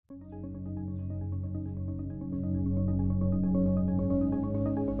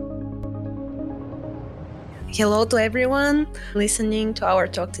Hello to everyone listening to our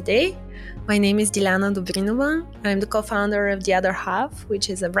talk today. My name is Dilyana Dubrinova. I'm the co-founder of The Other Half, which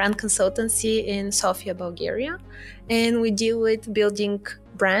is a brand consultancy in Sofia, Bulgaria. And we deal with building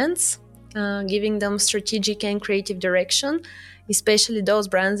brands, giving them strategic and creative direction, especially those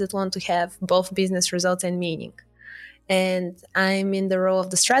brands that want to have both business results and meaning. And I'm in the role of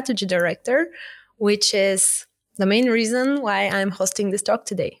the strategy director, which is the main reason why I'm hosting this talk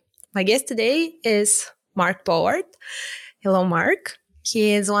today. My guest today is Mark Pollard. Hello, Mark.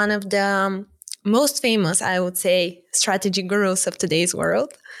 He is one of the most famous, I would say, strategy gurus of today's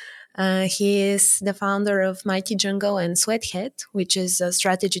world. He is the founder of Mighty Jungle and Sweathead, which is a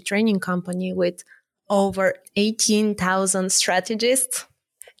strategy training company with over 18,000 strategists.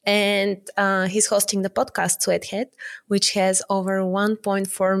 And he's hosting the podcast Sweathead, which has over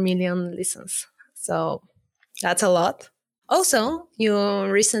 1.4 million listens. So that's a lot. Also, you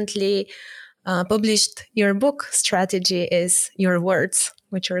recently published your book, Strategy is Your Words,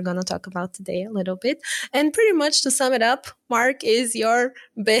 which we're going to talk about today a little bit. And pretty much to sum it up, Mark is your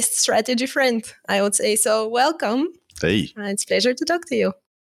best strategy friend, I would say. So welcome. Hey. It's a pleasure to talk to you.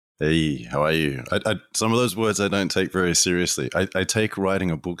 Hey, how are you? Some of those words I don't take very seriously. I take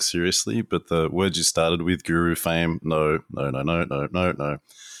writing a book seriously, but the words you started with, guru fame, no.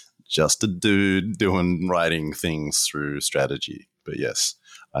 Just a dude doing writing things through strategy. But yes,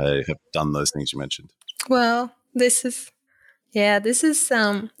 I have done those things you mentioned. Well, this is the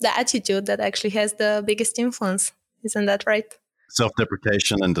attitude that actually has the biggest influence. Isn't that right?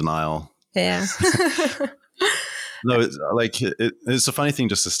 Self-deprecation and denial. Yeah. No, it's a funny thing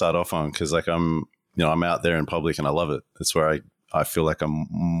just to start off on because I'm out there in public and I love it. It's where I feel like I'm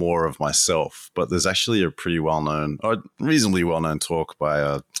more of myself. But there's actually a pretty well-known or reasonably well-known talk by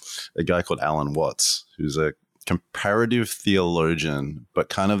a guy called Alan Watts, who's a comparative theologian, but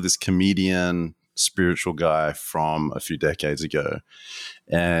kind of this comedian, spiritual guy from a few decades ago.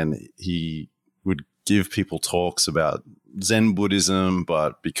 And he would give people talks about Zen Buddhism,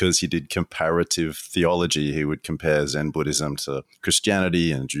 but because he did comparative theology, he would compare Zen Buddhism to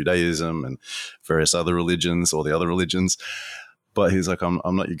Christianity and Judaism and various other religions or the other religions. But he's like, I'm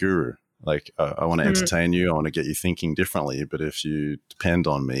not your guru. Like, I want to entertain you. I want to get you thinking differently. But if you depend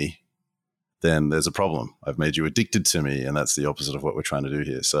on me, then there's a problem. I've made you addicted to me, and that's the opposite of what we're trying to do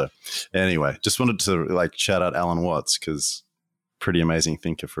here. So anyway, just wanted to shout out Alan Watts because pretty amazing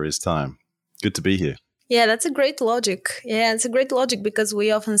thinker for his time. Good to be here. Yeah, that's a great logic. Yeah, it's a great logic because we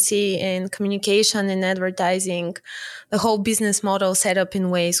often see in communication and advertising the whole business model set up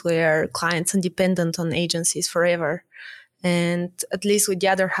in ways where clients are dependent on agencies forever. And at least with The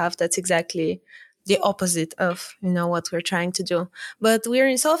Other Half, that's exactly the opposite of, what we're trying to do. But we're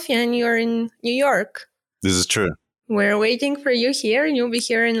in Sofia and you're in New York. This is true. We're waiting for you here. You'll be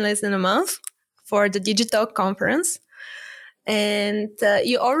here in less than a month for the Digital Conference. And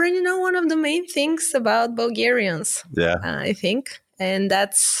you already know one of the main things about Bulgarians, I think. And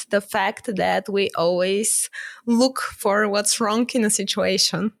that's the fact that we always look for what's wrong in a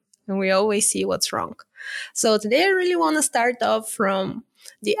situation. And we always see what's wrong. So today I really want to start off from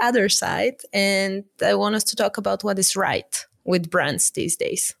the other side. And I want us to talk about what is right with brands these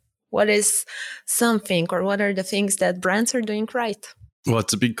days. What is something or what are the things that brands are doing right? Well,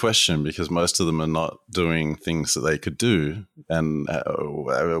 it's a big question because most of them are not doing things that they could do. And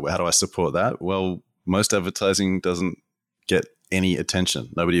how do I support that? Well, most advertising doesn't get any attention.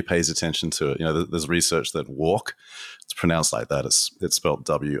 Nobody pays attention to it. There's research that WARC, it's pronounced like that. It's spelled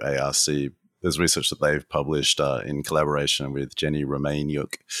WARC. There's research that they've published in collaboration with Jenny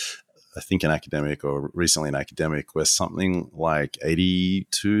Romaniuk, I think an academic or recently an academic, where something like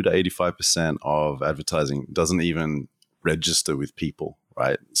 82 to 85% of advertising doesn't even register with people,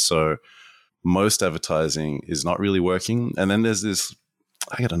 right? So most advertising is not really working. And then there's this,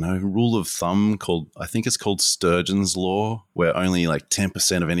 rule of thumb I think it's called Sturgeon's Law, where only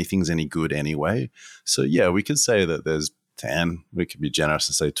 10% of anything's any good anyway. So yeah, we could say that there's 10, we could be generous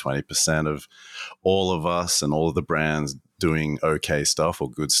and say 20% of all of us and all of the brands doing okay stuff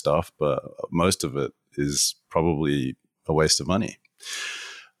or good stuff, but most of it is probably a waste of money.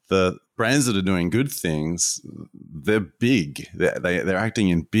 The brands that are doing good things, they're big. They're acting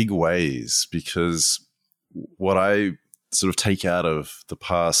in big ways because what I sort of take out of the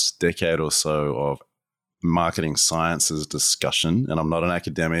past decade or so of marketing sciences discussion, and I'm not an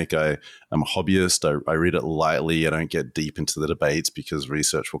academic, I'm a hobbyist, I read it lightly, I don't get deep into the debates because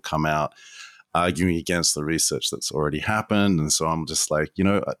research will come out arguing against the research that's already happened, and so I'm just like,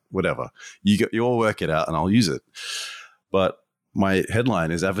 whatever, you all work it out and I'll use it. But my headline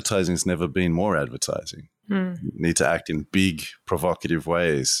is advertising's never been more advertising. You need to act in big, provocative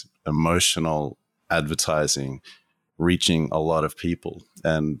ways, emotional advertising reaching a lot of people.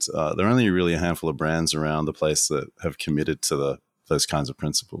 And there are only really a handful of brands around the place that have committed to those kinds of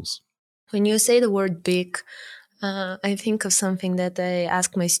principles. When you say the word big, I think of something that I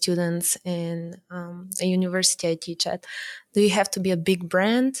ask my students in a university I teach at. Do you have to be a big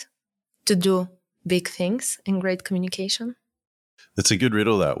brand to do big things in great communication? It's a good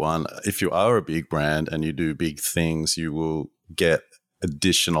riddle, that one. If you are a big brand and you do big things, you will get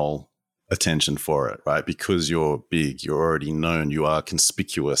additional attention for it, right? Because you're big, you're already known, you are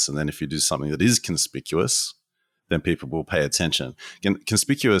conspicuous. And then if you do something that is conspicuous, then people will pay attention.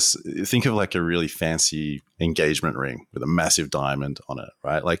 Conspicuous, think of like a really fancy engagement ring with a massive diamond on it,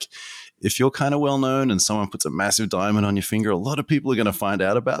 right? Like if you're kind of well known and someone puts a massive diamond on your finger, a lot of people are going to find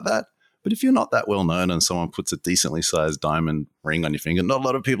out about that. But if you're not that well known and someone puts a decently sized diamond ring on your finger, not a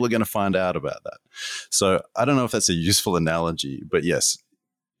lot of people are going to find out about that. So I don't know if that's a useful analogy, but yes,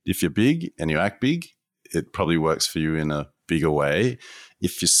 if you're big and you act big, it probably works for you in a bigger way.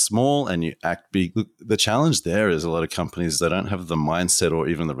 If you're small and you act big, look, the challenge there is a lot of companies, they don't have the mindset or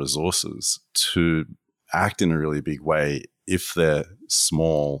even the resources to act in a really big way if they're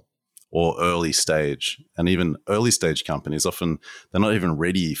small or early stage. And even early stage companies, often they're not even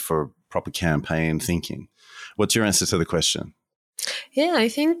ready for proper campaign thinking. What's your answer to the question? Yeah, I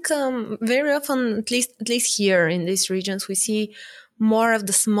think very often, at least here in these regions, we see more of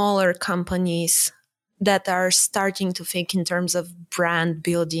the smaller companies that are starting to think in terms of brand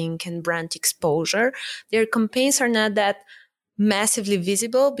building and brand exposure. Their campaigns are not that massively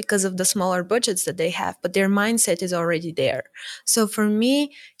visible because of the smaller budgets that they have, but their mindset is already there. So for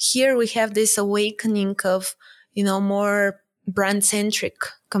me, here we have this awakening of, more brand-centric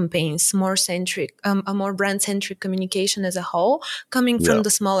campaigns, a more brand-centric communication as a whole, coming from the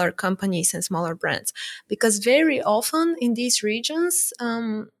smaller companies and smaller brands. Because very often in these regions,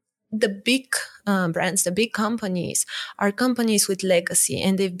 the big brands, the big companies are companies with legacy,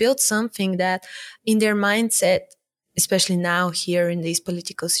 and they've built something that in their mindset, especially now here in these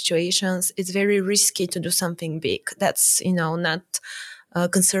political situations, it's very risky to do something big. That's, not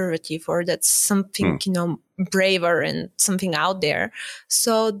conservative, or that's something, braver and something out there.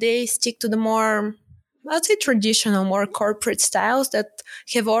 So they stick to the more, I'd say, traditional, more corporate styles that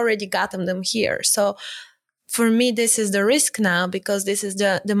have already gotten them here. So for me, this is the risk now, because this is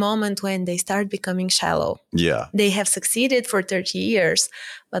the moment when they start becoming shallow. Yeah. They have succeeded for 30 years,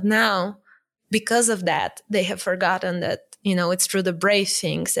 but now, because of that, they have forgotten that, it's through the brave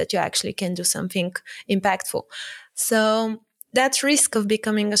things that you actually can do something impactful. So that's risk of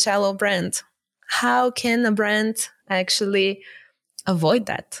becoming a shallow brand. How can a brand actually avoid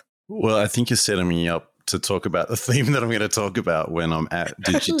that? Well, I think you're setting me up to talk about the theme that I'm going to talk about when I'm at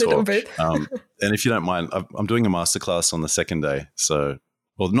Digitalk. A little bit. And if you don't mind, I'm doing a masterclass on the second day. So,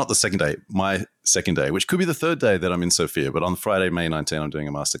 well, not the second day, my second day, which could be the third day that I'm in Sofia. But on Friday, May 19, I'm doing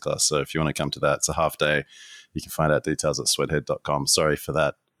a masterclass. So if you want to come to that, it's a half day. You can find out details at sweathead.com. Sorry for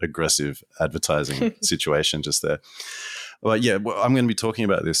that aggressive advertising situation just there. But yeah, I'm going to be talking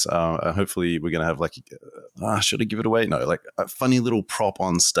about this. Hopefully we're going to have like, should I give it away? No, like a funny little prop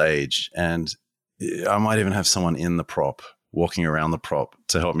on stage. And I might even have someone in the prop, walking around the prop,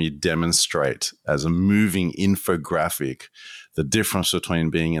 to help me demonstrate as a moving infographic the difference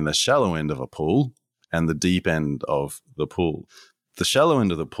between being in the shallow end of a pool and the deep end of the pool. The shallow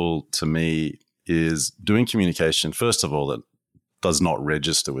end of the pool, to me, is doing communication, first of all, that does not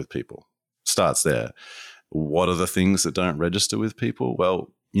register with people. Starts there. What are the things that don't register with people?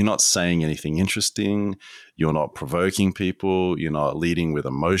 Well, you're not saying anything interesting. You're not provoking people. You're not leading with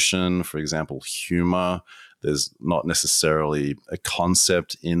emotion, for example, humor. There's not necessarily a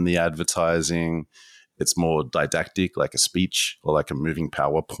concept in the advertising. It's more didactic, like a speech or like a moving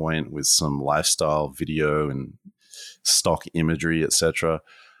PowerPoint with some lifestyle video and stock imagery, etc.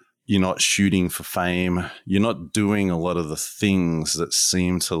 You're not shooting for fame. You're not doing a lot of the things that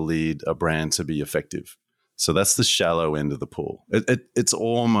seem to lead a brand to be effective. So that's the shallow end of the pool. It's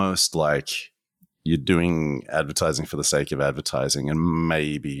almost like you're doing advertising for the sake of advertising, and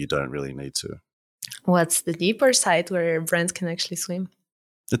maybe you don't really need to. What's the deeper side where brands can actually swim?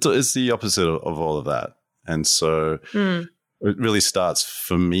 It's the opposite of all of that. And so it really starts,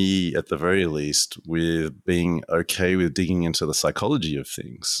 for me at the very least, with being okay with digging into the psychology of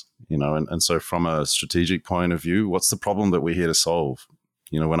things, and so from a strategic point of view, what's the problem that we're here to solve?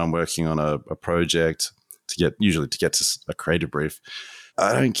 When I'm working on a project, to get to a creative brief,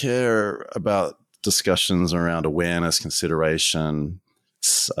 I don't care about discussions around awareness, consideration.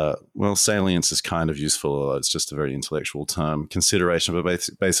 Salience is kind of useful. It's just a very intellectual term. Consideration, but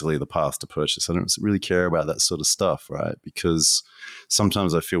basically the path to purchase. I don't really care about that sort of stuff, right? Because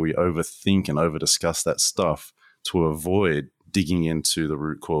sometimes I feel we overthink and over-discuss that stuff to avoid digging into the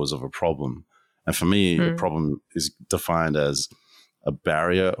root cause of a problem. And for me, a problem is defined as a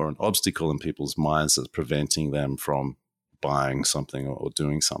barrier or an obstacle in people's minds that's preventing them from buying something or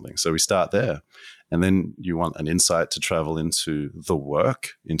doing something. So we start there. And then you want an insight to travel into the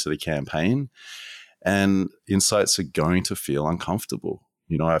work, into the campaign. And insights are going to feel uncomfortable.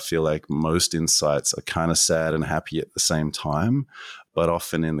 You know, I feel like most insights are kind of sad and happy at the same time. But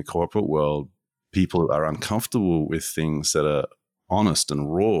often in the corporate world, people are uncomfortable with things that are honest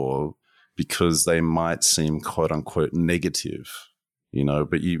and raw because they might seem quote unquote negative, you know,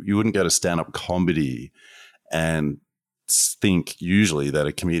 but you wouldn't go to stand-up comedy and think usually that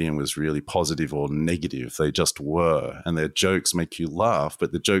a comedian was really positive or negative. They just were, and their jokes make you laugh,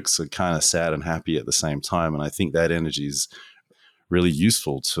 but the jokes are kind of sad and happy at the same time. And I think that energy is really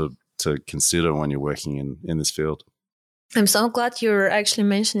useful to consider when you're working in this field. I'm so glad you're actually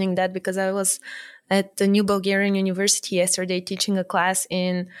mentioning that, because I was at the New Bulgarian University yesterday teaching a class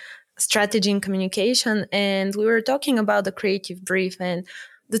in strategy and communication, and we were talking about the creative brief and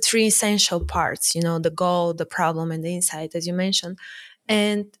the three essential parts, you know, the goal, the problem, and the insight, as you mentioned.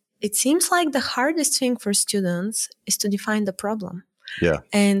 And it seems like the hardest thing for students is to define the problem. Yeah.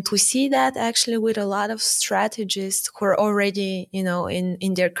 And we see that actually with a lot of strategists who are already, you know,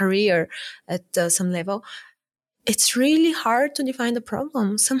 in their career at some level. It's really hard to define the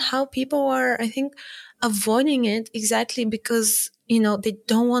problem. Somehow people are, I think, avoiding it exactly because, you know, they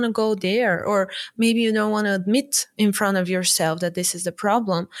don't want to go there, or maybe you don't want to admit in front of yourself that this is the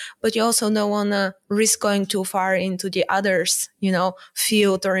problem, but you also don't want to risk going too far into the other's, you know,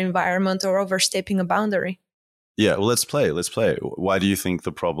 field or environment, or overstepping a boundary. Yeah, well, let's play. Why do you think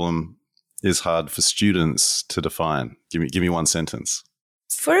the problem is hard for students to define? Give me one sentence.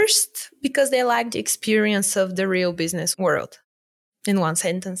 First, because they lack the experience of the real business world. In one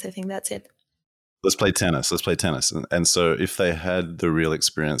sentence, I think that's it. Let's play tennis. And so if they had the real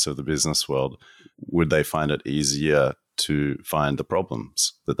experience of the business world, would they find it easier to find the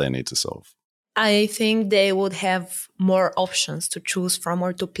problems that they need to solve? I think they would have more options to choose from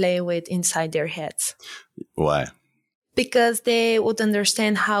or to play with inside their heads. Why? Because they would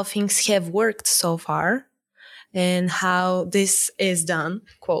understand how things have worked so far and how this is done,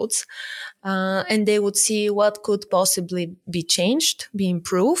 quotes, and they would see what could possibly be changed, be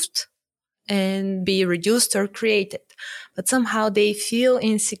improved, and be reduced or created. But somehow they feel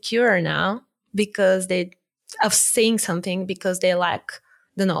insecure now because of saying something, because they lack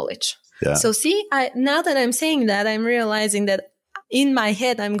the knowledge. Yeah. So see, now that I'm saying that, I'm realizing that in my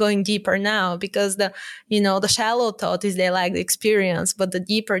head, I'm going deeper now, because the shallow thought is they lack the experience, but the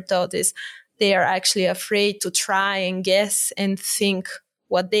deeper thought is they are actually afraid to try and guess and think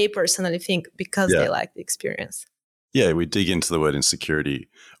what they personally think because they lack the experience. Yeah, we dig into the word insecurity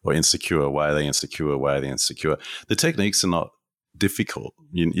or insecure. Why are they insecure? The techniques are not difficult.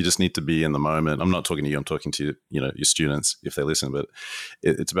 You just need to be in the moment. I'm not talking to you. I'm talking to your students if they listen. But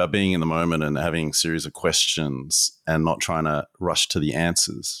it's about being in the moment and having a series of questions and not trying to rush to the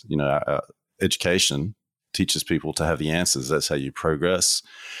answers. You know, education teaches people to have the answers. That's how you progress.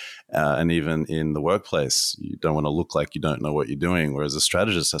 And even in the workplace, you don't want to look like you don't know what you're doing. Whereas a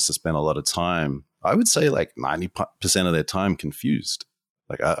strategist has to spend a lot of time, I would say like 90% of their time confused.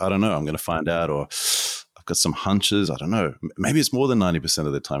 Like, I don't know, I'm going to find out, or I've got some hunches. I don't know. Maybe it's more than 90%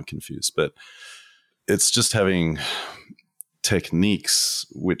 of their time confused, but it's just having techniques,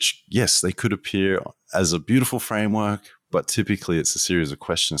 which, yes, they could appear as a beautiful framework, but typically it's a series of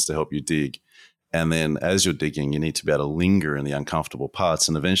questions to help you dig. And then as you're digging, you need to be able to linger in the uncomfortable parts,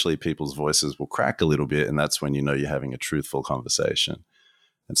 and eventually people's voices will crack a little bit, and that's when you know you're having a truthful conversation.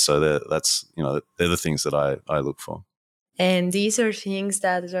 And so they're the things that I look for. And these are things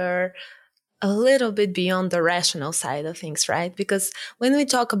that are a little bit beyond the rational side of things, right? Because when we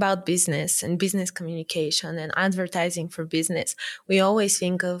talk about business and business communication and advertising for business, we always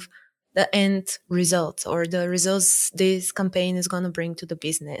think of the end results, or the results this campaign is going to bring to the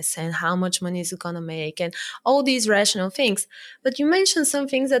business and how much money is it going to make and all these rational things. But you mentioned some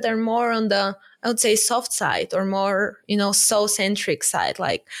things that are more on the, I would say, soft side, or more, soul-centric side,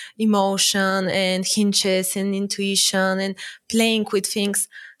 like emotion and hinges and intuition and playing with things.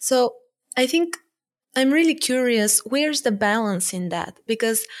 So I think I'm really curious, where's the balance in that?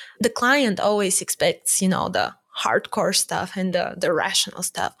 Because the client always expects, the hardcore stuff and the rational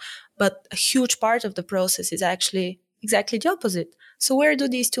stuff. But a huge part of the process is actually exactly the opposite. So where do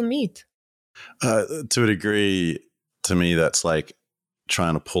these two meet? To a degree, to me, that's like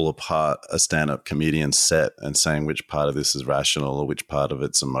trying to pull apart a stand-up comedian set and saying which part of this is rational or which part of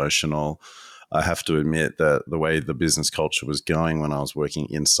it's emotional. I have to admit that the way the business culture was going when I was working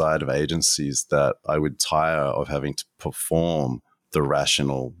inside of agencies, that I would tire of having to perform the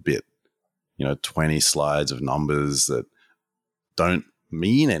rational bit. 20 slides of numbers that don't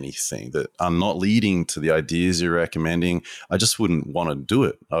mean anything, that are not leading to the ideas you're recommending. I just wouldn't want to do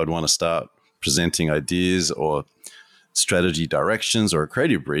it. I would want to start presenting ideas or strategy directions or a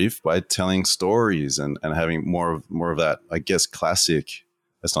creative brief by telling stories and having more of that, I guess, classic,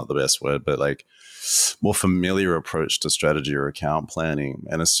 that's not the best word, but like more familiar approach to strategy or account planning.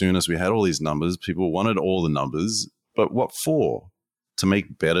 And as soon as we had all these numbers, people wanted all the numbers, but what for? To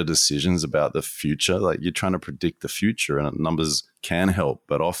make better decisions about the future. Like, you're trying to predict the future, and numbers can help,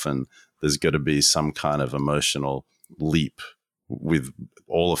 but often there's got to be some kind of emotional leap with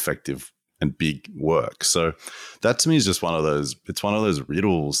all effective and big work. So that to me is just one of those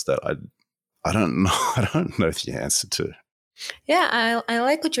riddles that I don't know. I don't know the answer to. Yeah, I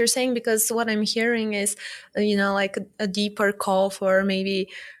like what you're saying, because what I'm hearing is, like a deeper call for maybe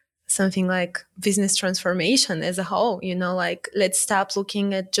something like business transformation as a whole. Like, let's stop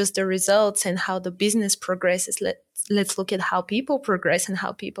looking at just the results and how the business progresses. Let's look at how people progress and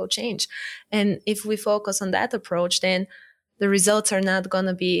how people change. And if we focus on that approach, then the results are not going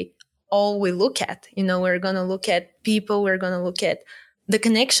to be all we look at. We're going to look at people. We're going to look at the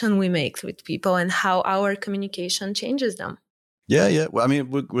connection we make with people and how our communication changes them. Yeah. Well, I mean,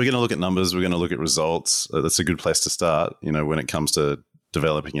 we're going to look at numbers. We're going to look at results. That's a good place to start, when it comes to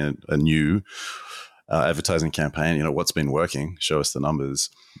developing a new advertising campaign. What's been working, show us the numbers.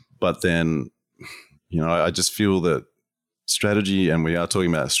 But then, I just feel that strategy, and we are talking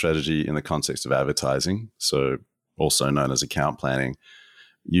about strategy in the context of advertising, so also known as account planning,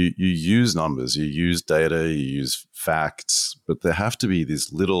 you use numbers, you use data, you use facts, but there have to be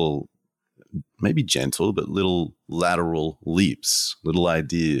these little, maybe gentle, but little lateral leaps, little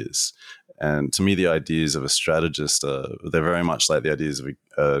ideas. And to me, the ideas of a strategist, they're very much like the ideas of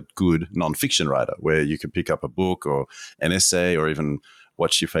a good nonfiction writer, where you could pick up a book or an essay or even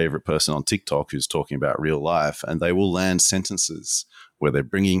watch your favorite person on TikTok who's talking about real life, and they will land sentences where they're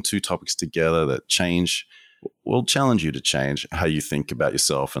bringing two topics together that will challenge you to change how you think about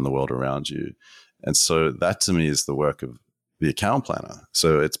yourself and the world around you. And so that to me is the work of the account planner.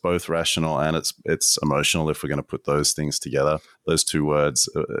 So it's both rational and it's emotional, if we're going to put those things together, those two words,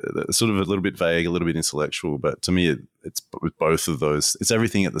 sort of a little bit vague, a little bit intellectual, but to me, it's with both of those. It's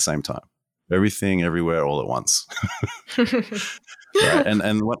everything at the same time, everything, everywhere, all at once. Right?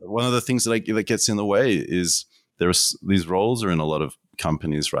 And one of the things that gets in the way is these roles are in a lot of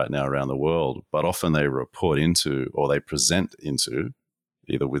companies right now around the world, but often they report into or they present into,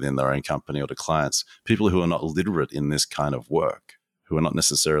 either within their own company or to clients, people who are not literate in this kind of work, who are not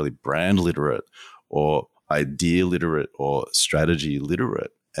necessarily brand literate or idea literate or strategy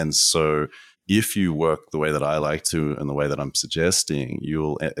literate. And so if you work the way that I like to and the way that I'm suggesting,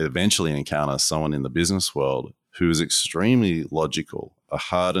 you'll eventually encounter someone in the business world who is extremely logical, a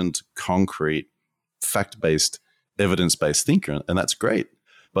hardened, concrete, fact-based, evidence-based thinker, and that's great.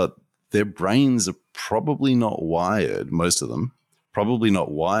 But their brains are probably not wired, most of them, probably not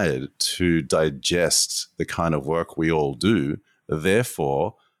wired to digest the kind of work we all do.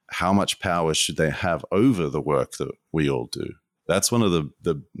 Therefore, how much power should they have over the work that we all do? That's one of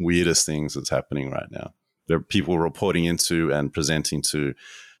the weirdest things that's happening right now. There are people reporting into and presenting to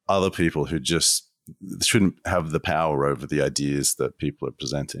other people who just shouldn't have the power over the ideas that people are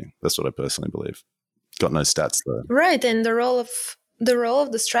presenting. That's what I personally believe. Got no stats there. Right. And the role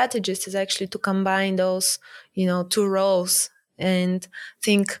of the strategist is actually to combine those, two roles and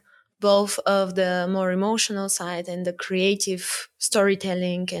think both of the more emotional side and the creative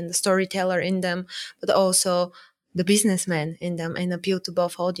storytelling and the storyteller in them, but also the businessman in them, and appeal to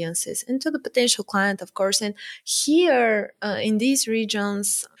both audiences and to the potential client, of course. And here in these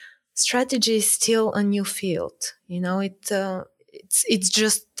regions, strategy is still a new field. It's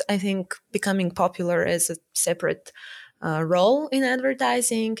just, I think, becoming popular as a separate role in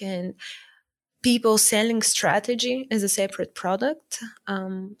advertising, and people selling strategy as a separate product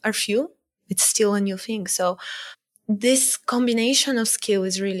are few. It's still a new thing. So this combination of skill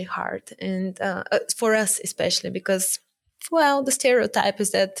is really hard, and for us especially, because, well, the stereotype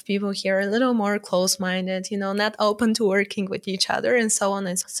is that people here are a little more close-minded, not open to working with each other, and so on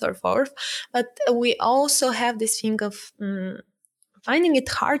and so forth. But we also have this thing of finding it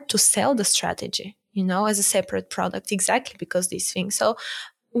hard to sell the strategy, as a separate product, exactly because these things. So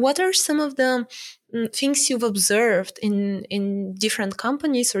what are some of the things you've observed in different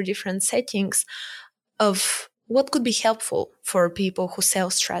companies or different settings of what could be helpful for people who sell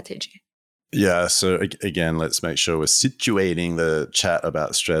strategy? Yeah. So again, let's make sure we're situating the chat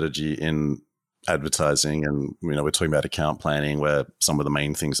about strategy in advertising. And, we're talking about account planning, where some of the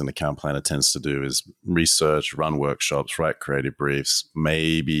main things an account planner tends to do is research, run workshops, write creative briefs.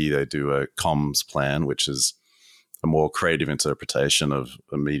 Maybe they do a comms plan, which is a more creative interpretation of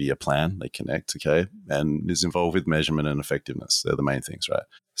a media plan. They connect, okay, and is involved with measurement and effectiveness. They're the main things, right?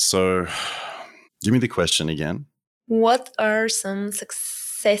 So give me the question again. What are some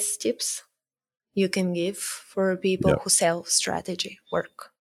success tips you can give for people who sell strategy work?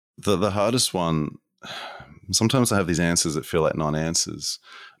 The hardest one, sometimes I have these answers that feel like non-answers,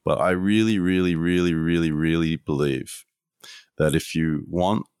 but I really, really, really, really, really believe that if you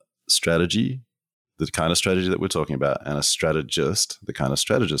want strategy, the kind of strategy that we're talking about, and a strategist, the kind of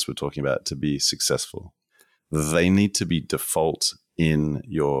strategist we're talking about, to be successful, they need to be default in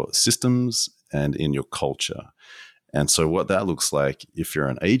your systems and in your culture. And so what that looks like if you're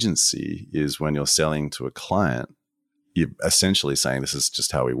an agency is when you're selling to a client, you're essentially saying, this is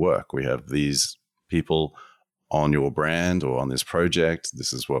just how we work. We have these people on your brand or on this project.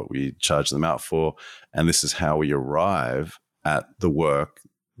 This is what we charge them out for. And this is how we arrive at the work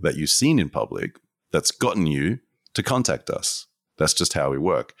that you've seen in public that's gotten you to contact us. That's just how we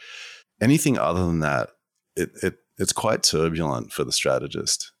work. Anything other than that, it's quite turbulent for the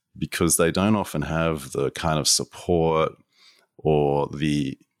strategist, because they don't often have the kind of support or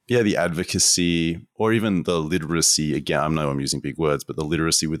the advocacy or even the literacy. Again, I know I'm using big words, but the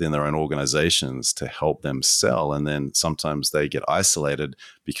literacy within their own organizations to help them sell. And then sometimes they get isolated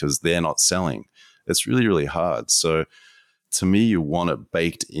because they're not selling. It's really, really hard. So to me, you want it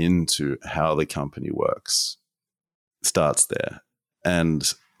baked into how the company works. It starts there.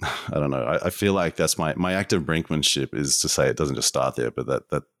 And I don't know. I feel like that's my act of brinkmanship is to say it doesn't just start there, but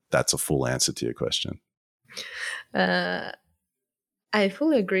that's a full answer to your question. I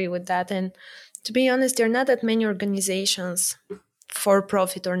fully agree with that. And to be honest, there are not that many organizations, for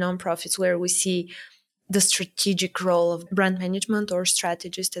profit or non-profits, where we see the strategic role of brand management or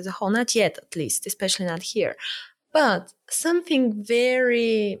strategist as a whole. Not yet, at least, especially not here. But something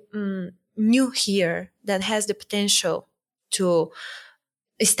very new here that has the potential to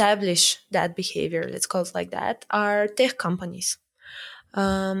establish that behavior, let's call it like that, are tech companies.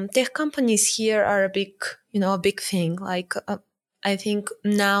 Tech companies here are a big thing. Like, I think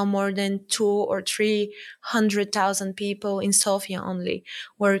now more than 200,000 or 300,000 people in Sofia only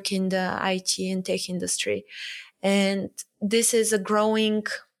work in the IT and tech industry. And this is a growing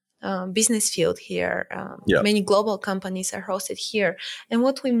business field here. Many global companies are hosted here. And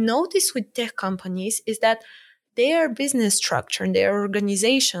what we notice with tech companies is that their business structure and their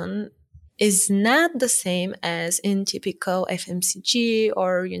organization is not the same as in typical FMCG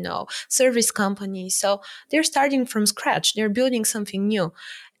or, service companies. So they're starting from scratch. They're building something new.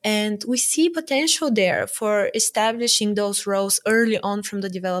 And we see potential there for establishing those roles early on from the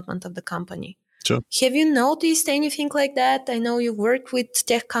development of the company. Sure. Have you noticed anything like that? I know you've worked with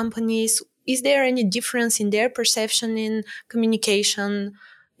tech companies. Is there any difference in their perception in communication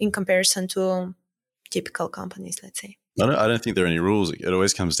in comparison to typical companies, let's say? I don't think there are any rules. It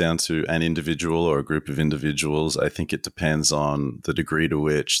always comes down to an individual or a group of individuals. I think it depends on the degree to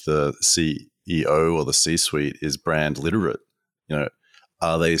which the CEO or the C-suite is brand literate.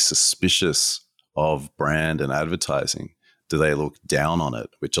 Are they suspicious of brand and advertising? Do they look down on it?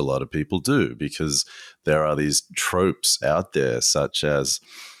 Which a lot of people do, because there are these tropes out there, such as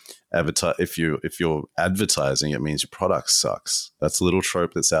if you're advertising, it means your product sucks. That's a little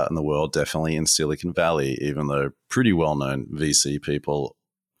trope that's out in the world, definitely in Silicon Valley, even though pretty well-known VC people,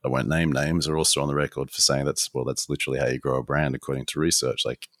 I won't name names, are also on the record for saying that's literally how you grow a brand according to research.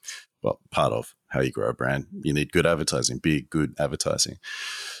 Part of how you grow a brand, you need good advertising, be good advertising.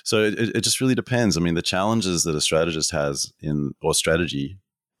 So it just really depends. I mean, the challenges that a strategist has or strategy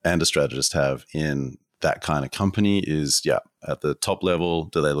and a strategist have in that kind of company is, at the top level,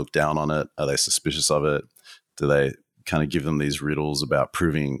 do they look down on it? Are they suspicious of it? Do they kind of give them these riddles about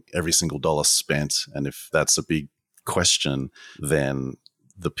proving every single dollar spent? And if that's a big question, then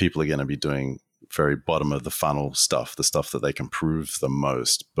the people are going to be doing very bottom of the funnel stuff, the stuff that they can prove the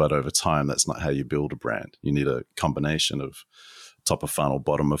most. But over time, that's not how you build a brand. You need a combination of top of funnel,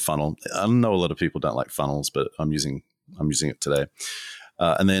 bottom of funnel. I know a lot of people don't like funnels, but I'm using it today.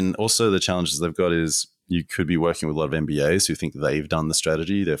 And then also the challenges they've got is you could be working with a lot of MBAs who think they've done the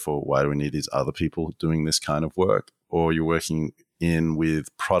strategy. Therefore, why do we need these other people doing this kind of work? Or you're working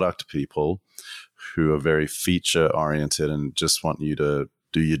with product people who are very feature oriented and just want you to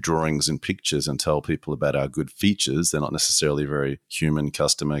do your drawings and pictures and tell people about our good features. They're not necessarily very human,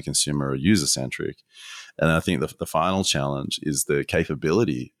 customer, consumer, or user centric. And I think the final challenge is the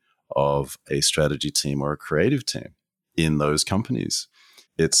capability of a strategy team or a creative team in those companies.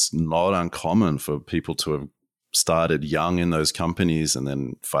 It's not uncommon for people to have started young in those companies, and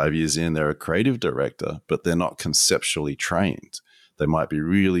then 5 years in, they're a creative director, but they're not conceptually trained. They might be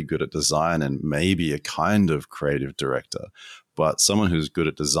really good at design and maybe a kind of creative director, but someone who's good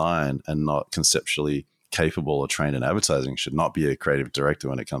at design and not conceptually capable or trained in advertising should not be a creative director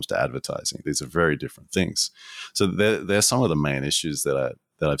when it comes to advertising. These are very different things. So they're some of the main issues that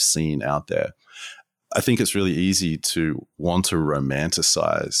I've seen out there. I think it's really easy to want to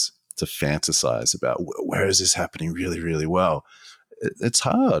romanticize, to fantasize about where is this happening really, really well. It's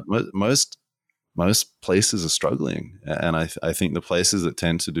hard. Most places are struggling. And I think the places that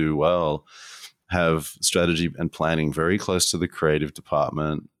tend to do well have strategy and planning very close to the creative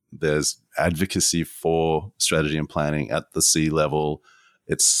department. There's advocacy for strategy and planning at the C level.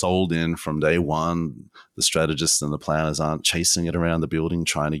 It's sold in from day one. The strategists and the planners aren't chasing it around the building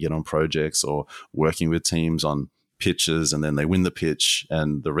trying to get on projects or working with teams on pitches, and then they win the pitch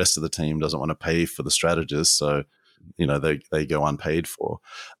and the rest of the team doesn't want to pay for the strategist. So, they go unpaid for.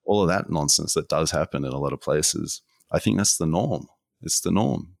 All of that nonsense that does happen in a lot of places. I think that's the norm. It's the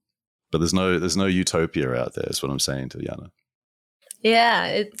norm. But there's no utopia out there, is what I'm saying to Jana.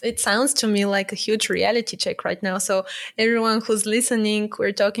 Yeah, it sounds to me like a huge reality check right now. So everyone who's listening,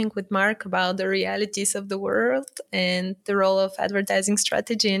 we're talking with Mark about the realities of the world and the role of advertising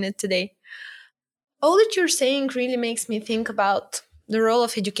strategy in it today. All that you're saying really makes me think about the role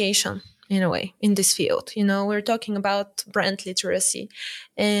of education in a way in this field. We're talking about brand literacy,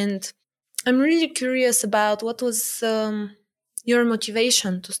 and I'm really curious about what was your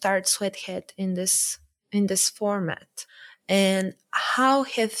motivation to start Sweathead in this format. And how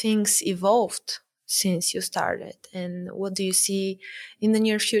have things evolved since you started? And what do you see in the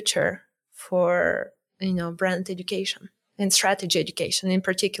near future for, brand education and strategy education in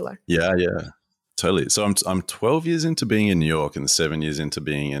particular? Yeah, totally. So I'm 12 years into being in New York and 7 years into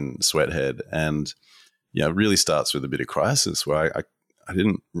being in Sweathead. And it really starts with a bit of crisis where I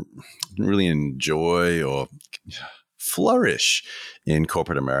didn't really enjoy or flourish in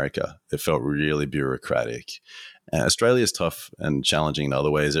corporate America. It felt really bureaucratic. Australia is tough and challenging in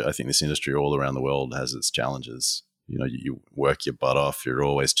other ways. I think this industry all around the world has its challenges. You work your butt off. You're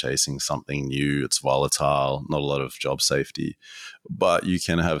always chasing something new. It's volatile, not a lot of job safety, but you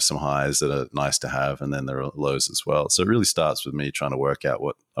can have some highs that are nice to have, and then there are lows as well. So it really starts with me trying to work out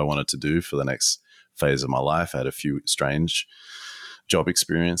what I wanted to do for the next phase of my life. I had a few strange job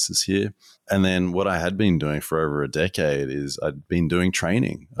experiences here. And then what I had been doing for over a decade is I'd been doing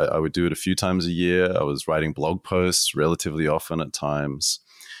training. I would do it a few times a year. I was writing blog posts relatively often at times.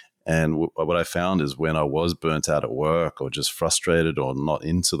 And what I found is when I was burnt out at work or just frustrated or not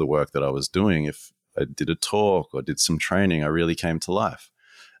into the work that I was doing, if I did a talk or did some training, I really came to life.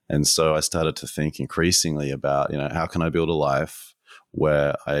 And so I started to think increasingly about, how can I build a life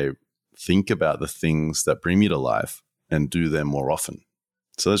where I think about the things that bring me to life and do them more often.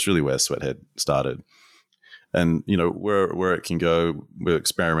 So that's really where Sweathead started. And, where it can go, we're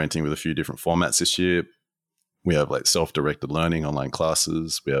experimenting with a few different formats this year. We have self-directed learning, online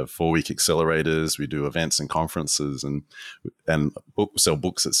classes. We have 4-week accelerators. We do events and conferences and sell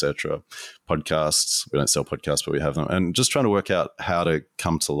books, etc. Podcasts. We don't sell podcasts, but we have them. And just trying to work out how to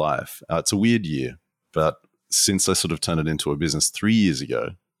come to life. It's a weird year, but since I sort of turned it into a business 3 years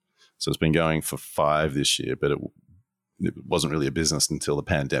ago, so it's been going for 5 this year, but it wasn't really a business until the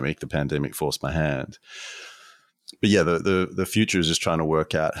pandemic. The pandemic forced my hand. But yeah, the future is just trying to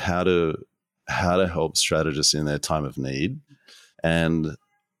work out how to help strategists in their time of need. And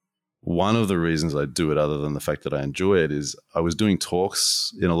one of the reasons I do it, other than the fact that I enjoy it, is I was doing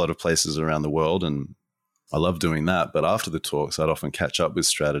talks in a lot of places around the world, and I love doing that. But after the talks, I'd often catch up with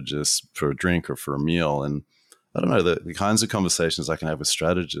strategists for a drink or for a meal. And I don't know, the kinds of conversations I can have with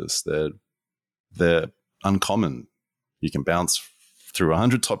strategists, they're uncommon. You can bounce through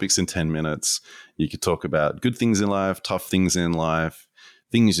 100 topics in 10 minutes. You could talk about good things in life, tough things in life,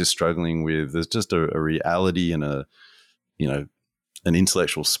 things you're struggling with. There's just a reality and an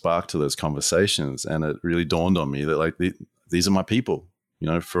intellectual spark to those conversations. And it really dawned on me that these are my people.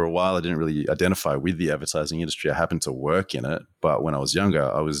 For a while, I didn't really identify with the advertising industry. I happened to work in it. But when I was younger,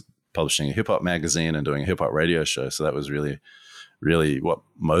 I was publishing a hip hop magazine and doing a hip hop radio show. So that was really, really what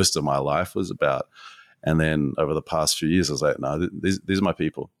most of my life was about. And then over the past few years, I was like, no, these are my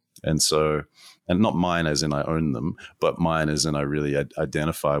people. And so, and not mine as in I own them, but mine as in I really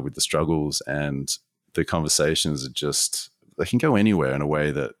identify with the struggles, and the conversations are just, they can go anywhere in a way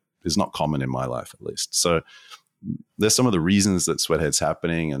that is not common in my life, at least. So there's some of the reasons that Sweathead's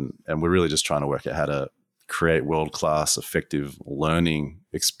happening, and we're really just trying to work out create world-class, effective learning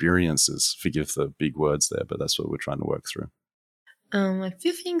experiences. Forgive the big words there, but that's what we're trying to work through. A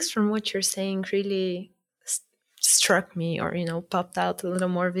few things from what you're saying really struck me, or, popped out a little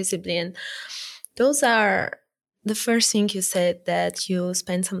more visibly. And those are the first thing you said, that you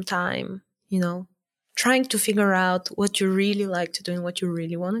spend some time, trying to figure out what you really like to do and what you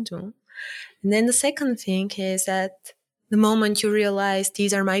really want to do. And then the second thing is that the moment you realize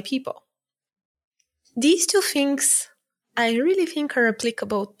these are my people. These two things I really think are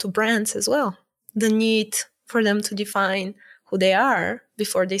applicable to brands as well. The need for them to define who they are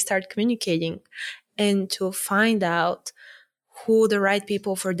before they start communicating, and to find out who the right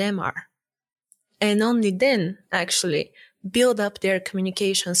people for them are. And only then actually build up their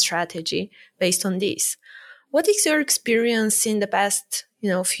communication strategy based on this. What is your experience in the past,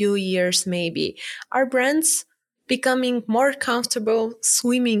 few years maybe? Are brands becoming more comfortable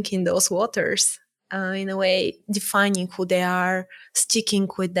swimming in those waters, in a way, defining who they are, sticking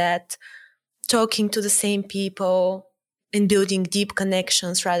with that, talking to the same people, and building deep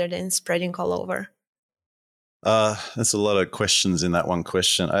connections rather than spreading all over? There's a lot of questions in that one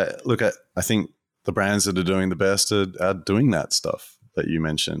question. I think the brands that are doing the best are doing that stuff that you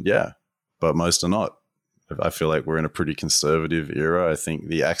mentioned. Yeah, but most are not. I feel like we're in a pretty conservative era. I think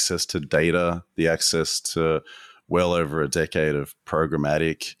the access to data, the access to well over a decade of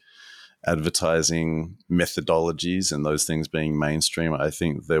programmatic advertising methodologies and those things being mainstream, I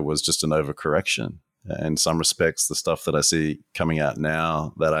think there was just an overcorrection. In some respects, the stuff that I see coming out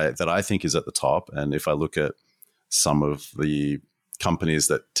now that I think is at the top, and if I look at some of the companies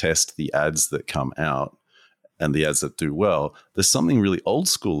that test the ads that come out and the ads that do well, there's something really old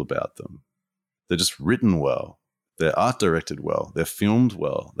school about them. They're just written well. They're art directed well. They're filmed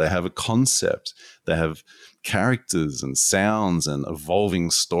well. They have a concept. They have characters and sounds and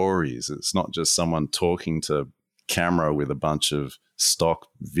evolving stories. It's not just someone talking to camera with a bunch of stock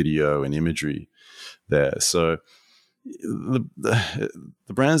video and imagery there. So the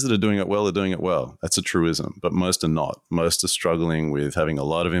brands that are doing it well are doing it well. That's a truism, but most are not. Most are struggling with having a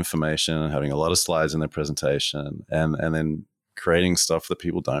lot of information, having a lot of slides in their presentation, and then creating stuff that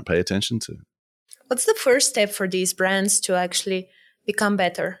people don't pay attention to. What's the first step for these brands to actually become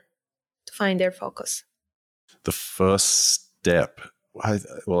better, to find their focus? The first step, I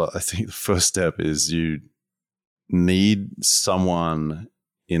think the first step is you need someone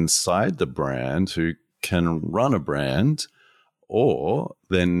inside the brand who can run a brand, or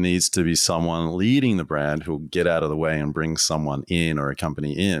there needs to be someone leading the brand who will get out of the way and bring someone in, or a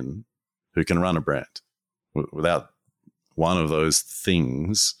company in, who can run a brand. Without one of those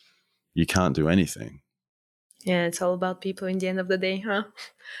things, you can't do anything. Yeah, it's all about people in the end of the day, huh?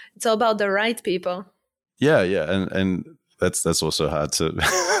 It's all about the right people. Yeah, and that's also hard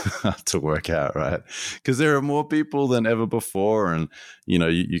to work out, right? Because there are more people than ever before, and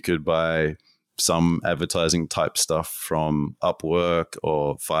you could buy some advertising type stuff from Upwork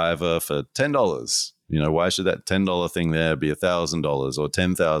or Fiverr for $10. Why should that $10 thing there be $1,000 or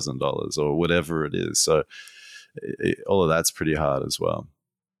 $10,000 or whatever it is? So all of that's pretty hard as well.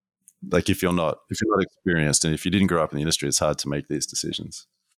 Like if you're not experienced and if you didn't grow up in the industry, it's hard to make these decisions.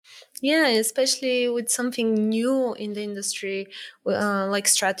 Yeah, especially with something new in the industry, like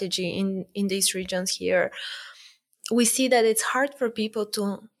strategy in these regions here. We see that it's hard for people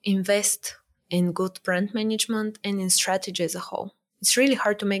to invest in good brand management and in strategy as a whole. It's really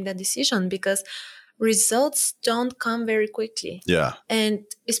hard to make that decision because results don't come very quickly. Yeah. And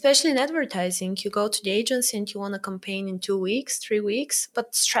especially in advertising, you go to the agency and you want a campaign in 2 weeks, 3 weeks,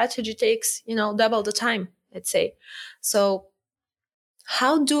 but strategy takes, double the time, let's say. So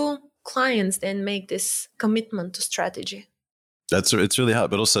how do clients then make this commitment to strategy? It's really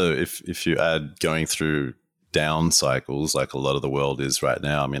hard. But also if you add going through down cycles like a lot of the world is right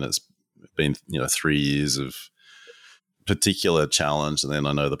now, I mean, it's been, 3 years of particular challenge. And then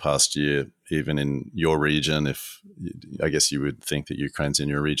I know the past year, even in your region, I guess you would think that Ukraine's in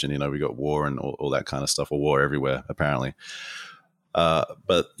your region, we got war and all that kind of stuff, or war everywhere, apparently.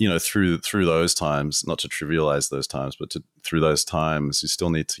 But, through those times, not to trivialize those times, but through those times, you still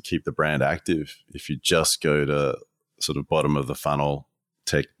need to keep the brand active. If you just go to sort of bottom of the funnel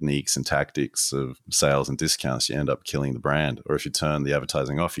techniques and tactics of sales and discounts, you end up killing the brand. Or if you turn the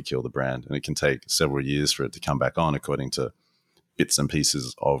advertising off, you kill the brand. And it can take several years for it to come back on, according to bits and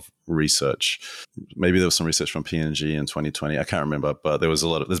pieces of research. Maybe there was some research from P&G in 2020. I can't remember, but there's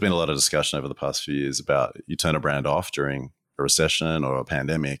been a lot of discussion over the past few years about you turn a brand off during a recession or a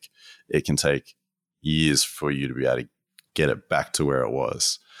pandemic, it can take years for you to be able to get it back to where it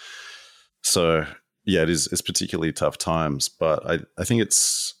was. So yeah, it's particularly tough times, but I think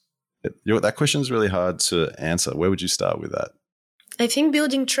it's That question is really hard to answer. Where would you start with that? I think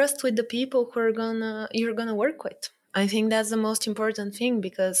building trust with the people who you're gonna work with. I think that's the most important thing,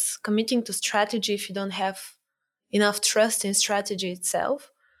 because committing to strategy, if you don't have enough trust in strategy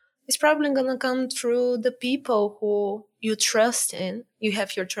itself, is probably gonna come through the people who you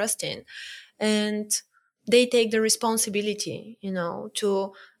have your trust in, and they take the responsibility,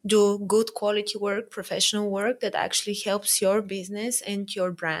 to do good quality work, professional work that actually helps your business and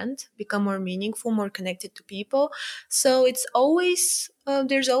your brand become more meaningful, more connected to people. So it's always,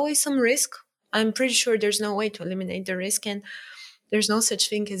 there's always some risk. I'm pretty sure there's no way to eliminate the risk, and there's no such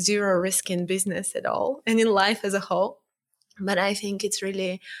thing as zero risk in business at all and in life as a whole. But I think it's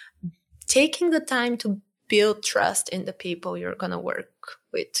really taking the time to build trust in the people you're going to work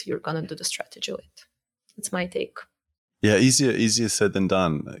with, you're going to do the strategy with. That's my take. Yeah, easier said than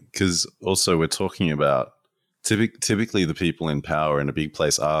done, because also we're talking about typically the people in power in a big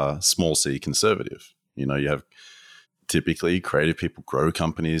place are small c conservative. You have typically creative people grow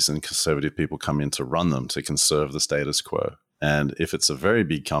companies and conservative people come in to run them, to conserve the status quo. And if it's a very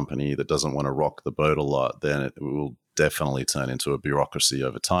big company that doesn't want to rock the boat a lot, then it will definitely turn into a bureaucracy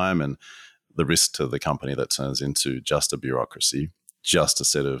over time. And the risk to the company that turns into just a bureaucracy, just a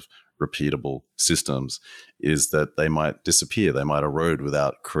set of repeatable systems, is that they might disappear. They might erode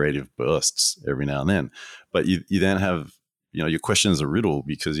without creative bursts every now and then. But you then have, your question is a riddle,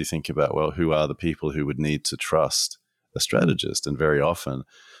 because you think about, well, who are the people who would need to trust a strategist? And very often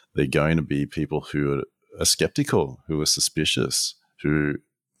they're going to be people who are skeptical, who are suspicious, who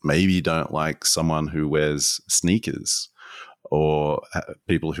maybe don't like someone who wears sneakers, or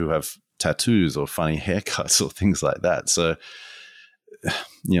people who have tattoos or funny haircuts or things like that. So,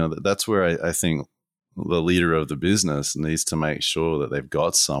 that's where I think the leader of the business needs to make sure that they've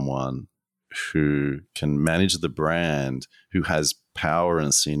got someone who can manage the brand, who has power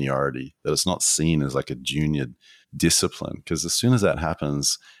and seniority, that it's not seen as like a junior discipline. Because as soon as that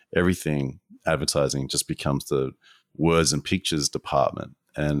happens, everything advertising just becomes the words and pictures department,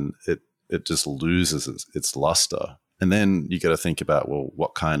 and it just loses its luster. And then you got to think about, well,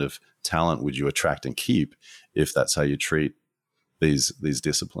 what kind of talent would you attract and keep if that's how you treat these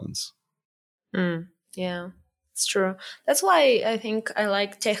disciplines? Yeah, it's true. That's why I think I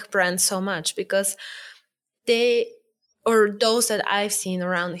like tech brands so much, because those that I've seen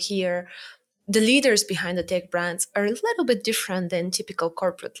around here, the leaders behind the tech brands are a little bit different than typical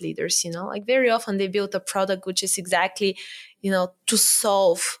corporate leaders, like very often they build a product which is exactly, to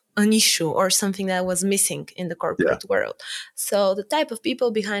solve an issue or something that was missing in the corporate world. So the type of people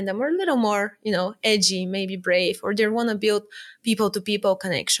behind them are a little more, edgy, maybe brave, or they want to build people-to-people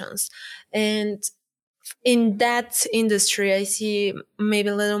connections. And in that industry, I see maybe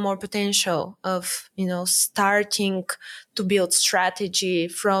a little more potential of, starting to build strategy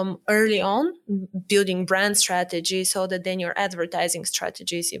from early on, building brand strategy, so that then your advertising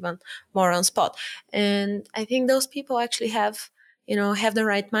strategy is even more on spot. And I think those people actually have the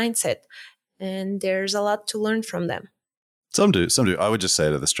right mindset, and there's a lot to learn from them. Some do. I would just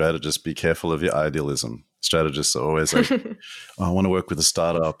say to the strategist, be careful of your idealism. Strategists are always like, I want to work with a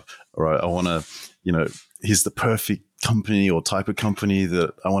startup, or I want to, here's the perfect company or type of company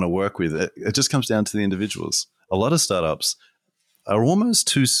that I want to work with. It just comes down to the individuals. A lot of startups are almost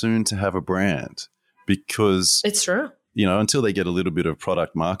too soon to have a brand, because it's true. Until they get a little bit of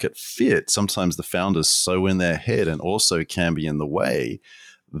product market fit, sometimes the founders so in their head and also can be in the way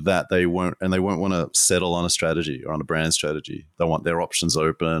that they won't want to settle on a strategy or on a brand strategy. They want their options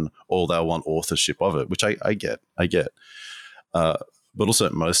open, or they'll want authorship of it, which I get. But also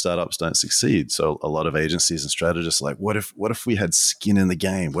most startups don't succeed. So a lot of agencies and strategists are like, what if we had skin in the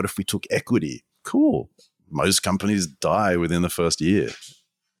game? What if we took equity? Cool. Most companies die within the first year.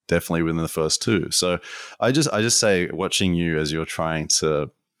 Definitely within the first two. So I just say, watching you as you're trying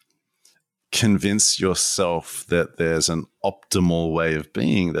to convince yourself that there's an optimal way of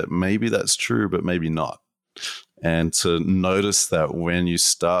being, that maybe that's true, but maybe not. And to notice that when you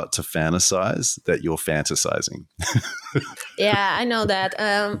start to fantasize, that you're fantasizing. Yeah, I know that.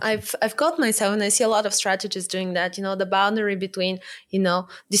 I've got myself, and I see a lot of strategists doing that. The boundary between,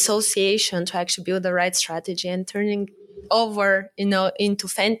 dissociation to actually build the right strategy and turning over, into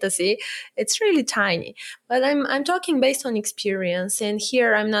fantasy, it's really tiny. But I'm talking based on experience, and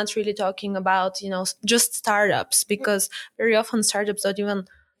here I'm not really talking about, just startups, because very often startups don't even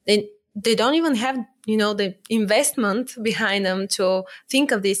they don't even have, the investment behind them to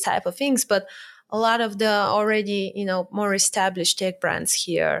think of these type of things. But a lot of the already, more established tech brands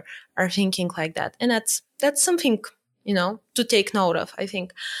here are thinking like that. And that's something, to take note of, I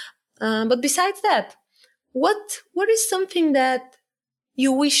think. But besides that, what is something that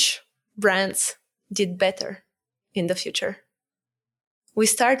you wish brands did better in the future? We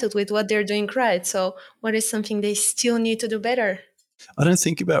started with what they're doing right. So what is something they still need to do better? I don't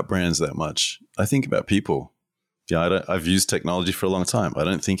think about brands that much. I think about people. Yeah, I've used technology for a long time. I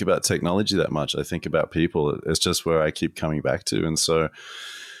don't think about technology that much. I think about people. It's just where I keep coming back to. And so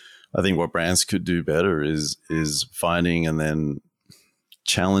I think what brands could do better is finding and then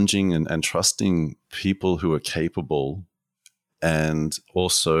challenging and trusting people who are capable, and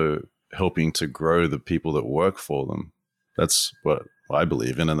also helping to grow the people that work for them. That's what I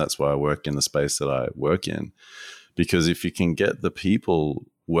believe in, and that's why I work in the space that I work in. Because if you can get the people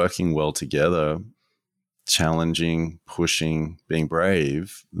working well together, challenging, pushing, being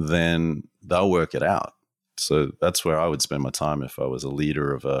brave, then they'll work it out. So that's where I would spend my time if I was a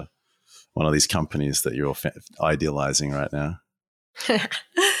leader of one of these companies that you're idealizing right now.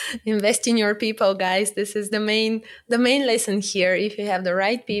 Invest in your people, guys. This is the main lesson here. If you have the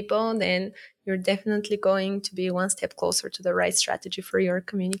right people, then you're definitely going to be one step closer to the right strategy for your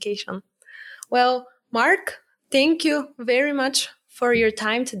communication. Well, Mark, thank you very much for your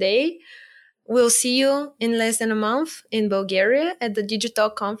time today. We'll see you in less than a month in Bulgaria at the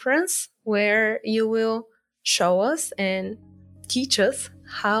Digitalk conference, where you will show us and teach us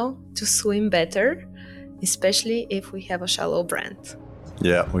how to swim better, especially if we have a shallow brand.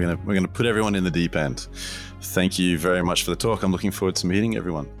 Yeah, we're gonna put everyone in the deep end. Thank you very much for the talk. I'm looking forward to meeting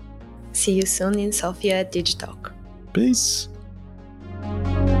everyone. See you soon in Sofia at Digitalk. Peace.